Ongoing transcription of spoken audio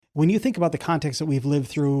when you think about the context that we've lived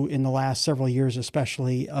through in the last several years,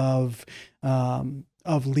 especially of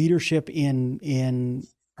leadership in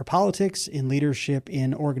our politics, in leadership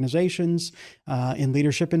in organizations, in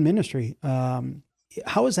leadership in ministry,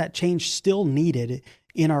 how is that change still needed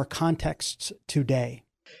in our contexts today?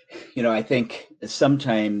 I think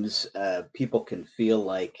sometimes people can feel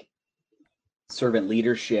like servant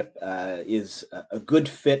leadership is a good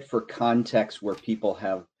fit for contexts where people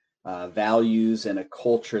have values and a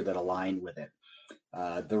culture that align with it.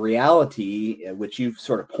 The reality, which you've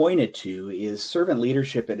sort of pointed to, is servant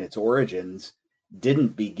leadership in its origins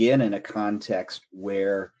didn't begin in a context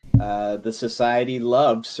where the society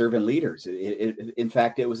loved servant leaders. In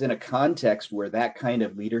fact, it was in a context where that kind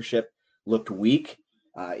of leadership looked weak.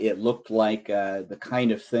 It looked like the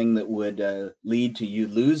kind of thing that would lead to you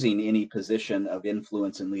losing any position of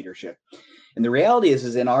influence and leadership. And the reality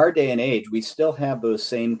is in our day and age, we still have those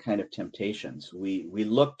same kind of temptations. We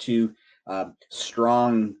look to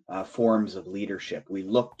strong forms of leadership. We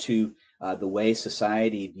look to the way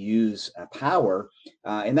society views power,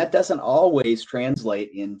 and that doesn't always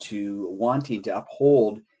translate into wanting to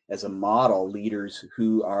uphold as a model leaders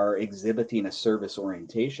who are exhibiting a service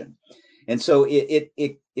orientation. And so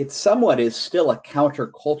it somewhat is still a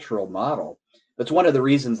countercultural model. That's one of the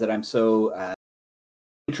reasons that I'm so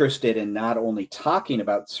interested in not only talking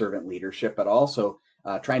about servant leadership, but also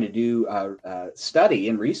trying to do study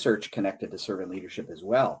and research connected to servant leadership as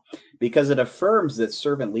well, because it affirms that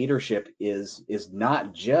servant leadership is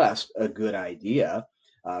not just a good idea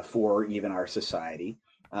for even our society.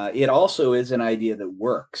 It also is an idea that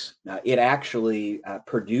works. It actually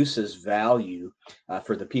produces value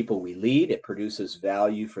for the people we lead. It produces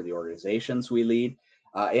value for the organizations we lead.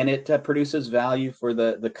 And it produces value for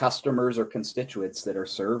the customers or constituents that are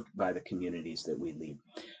served by the communities that we lead.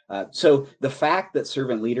 So the fact that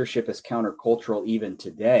servant leadership is countercultural even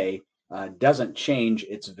today doesn't change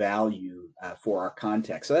its value for our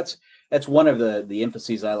context. So that's one of the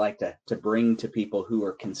emphases I like to bring to people who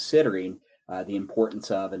are considering the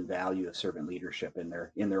importance of and value of servant leadership in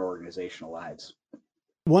their organizational lives.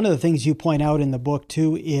 One of the things you point out in the book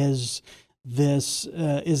too is the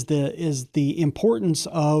importance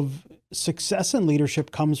of success in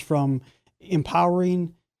leadership comes from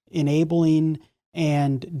empowering, enabling,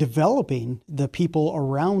 and developing the people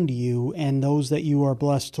around you and those that you are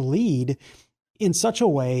blessed to lead in such a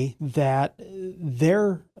way that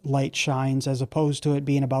their light shines as opposed to it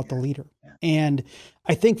being about the leader. And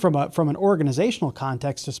I think from an organizational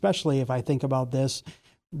context, especially if I think about this,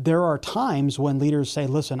 there are times when leaders say,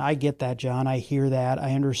 listen, I get that, John. I hear that.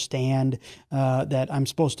 I understand that I'm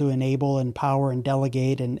supposed to enable, empower, and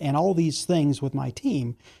delegate and all these things with my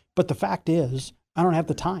team. But the fact is, I don't have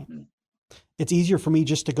the time. It's easier for me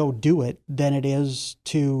just to go do it than it is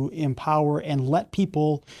to empower and let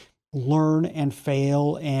people learn and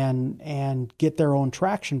fail and get their own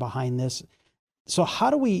traction behind this. So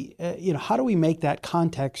how do we make that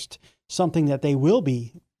context something that they will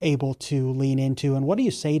be able to lean into? And what do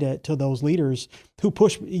you say to those leaders who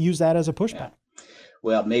use that as a pushback? Yeah.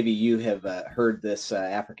 Well, maybe you have heard this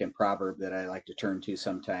African proverb that I like to turn to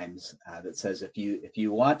sometimes that says, if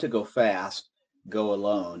you want to go fast, go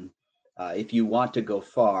alone. If you want to go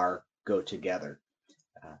far, go together.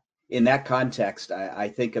 In that context, I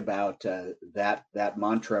think about that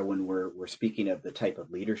mantra when we're speaking of the type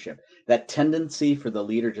of leadership. That tendency for the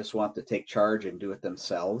leader just want to take charge and do it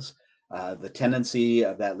themselves. The tendency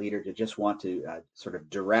of that leader to just want to sort of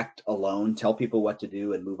direct alone, tell people what to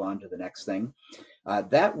do and move on to the next thing.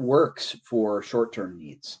 That works for short-term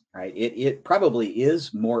needs, right? It probably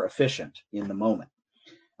is more efficient in the moment.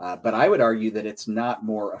 But I would argue that it's not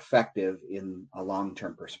more effective in a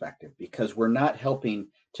long-term perspective because we're not helping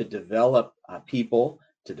to develop people,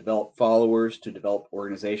 to develop followers, to develop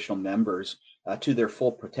organizational members to their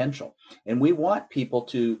full potential. And we want people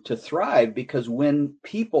to thrive because when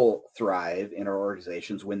people thrive in our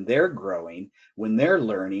organizations, when they're growing, when they're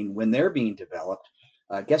learning, when they're being developed,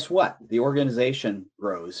 guess what? The organization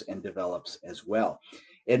grows and develops as well.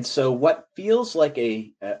 And so what feels like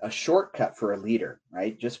a shortcut for a leader,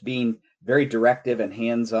 right? Just being very directive and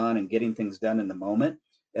hands-on and getting things done in the moment,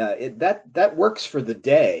 that works for the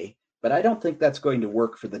day, but I don't think that's going to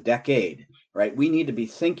work for the decade, right? We need to be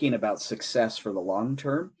thinking about success for the long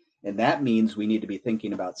term, and that means we need to be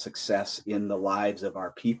thinking about success in the lives of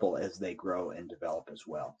our people as they grow and develop as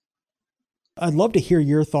well. I'd love to hear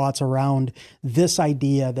your thoughts around this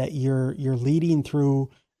idea that you're leading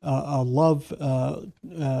through a love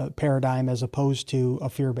paradigm as opposed to a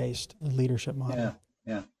fear-based leadership model. Yeah,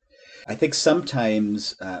 yeah. I think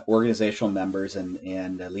sometimes organizational members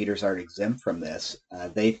and leaders aren't exempt from this.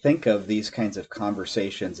 They think of these kinds of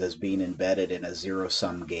conversations as being embedded in a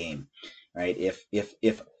zero-sum game, right?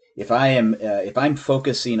 If I'm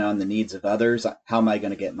focusing on the needs of others, how am I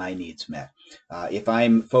going to get my needs met? If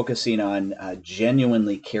I'm focusing on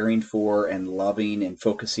genuinely caring for and loving and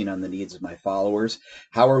focusing on the needs of my followers,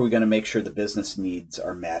 how are we going to make sure the business needs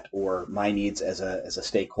are met, or my needs as a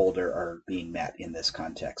stakeholder are being met in this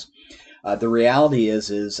context? The reality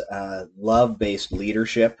is love-based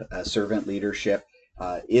leadership, servant leadership,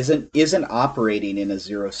 isn't operating in a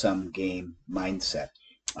zero-sum game mindset.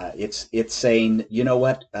 It's saying, you know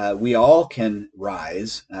what, we all can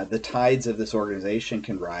rise. The tides of this organization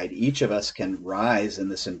can ride. Each of us can rise in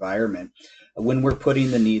this environment when we're putting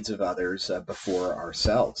the needs of others before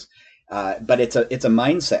ourselves. But it's a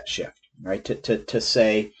mindset shift, right? To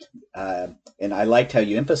say, and I liked how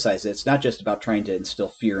you emphasize it. It's not just about trying to instill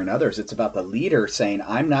fear in others. It's about the leader saying,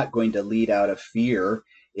 I'm not going to lead out of fear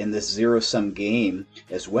in this zero-sum game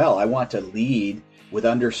as well. I want to lead with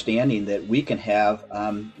understanding that we can have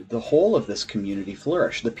the whole of this community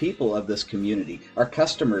flourish. The people of this community, our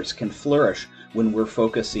customers, can flourish when we're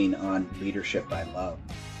focusing on leadership by love.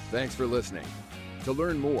 Thanks for listening. To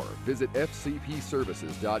learn more, visit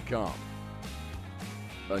fcpservices.com.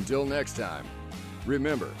 Until next time,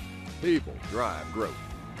 remember, people drive growth.